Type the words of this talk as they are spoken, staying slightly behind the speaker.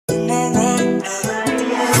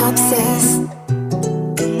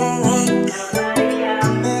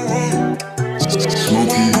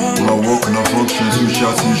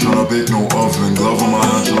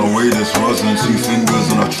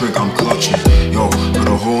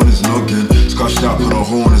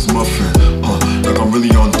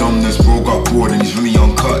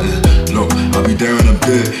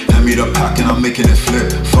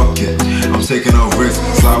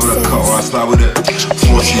slide with it.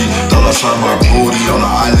 $40 sign my brody on the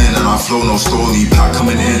island and I flow no story. Pack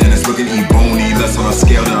coming in and it's looking ebony. Less on a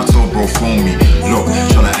scale than I told bro phone me. Look,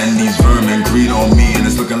 tryna end these vermin. Greed on me and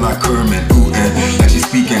it's looking like Kermit. Ootin', like she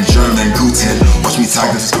speaking German. Guten, watch me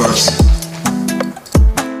tag this person.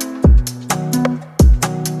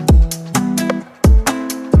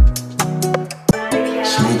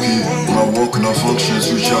 Smokey, when I walk in a function,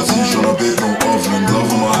 too chatty, tryna bake no oven.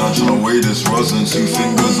 Glove on my hand, tryna weigh this rosin. 2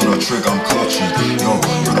 fingers on a trick, I'm clutching. Yo,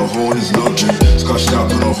 but the horn is nudging. Scotch that,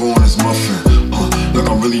 but the horn is muffin. Like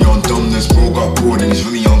I'm really on dumbness, bro got bored and he's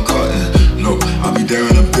really on cutting. Look, I'll be there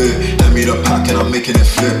in a bit. Hand me the pack and I'm making it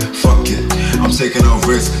flip. Fuck it, I'm taking a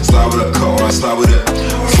risk. Slide with a cut or I slide with it.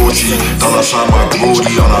 $40 sign my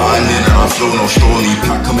brody on the island and I flow no story.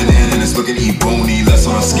 Pack coming in and it's looking ebony. Less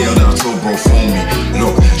on a scale than I told bro phone me.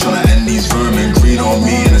 Look, tryna end these vermin. Green on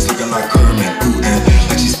me and it's looking like Kermit. Guten,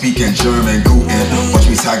 like she speaking German. Guten, watch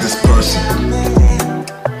me tag this person.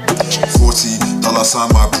 $40 sign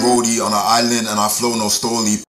my brody on the island and I flow no story.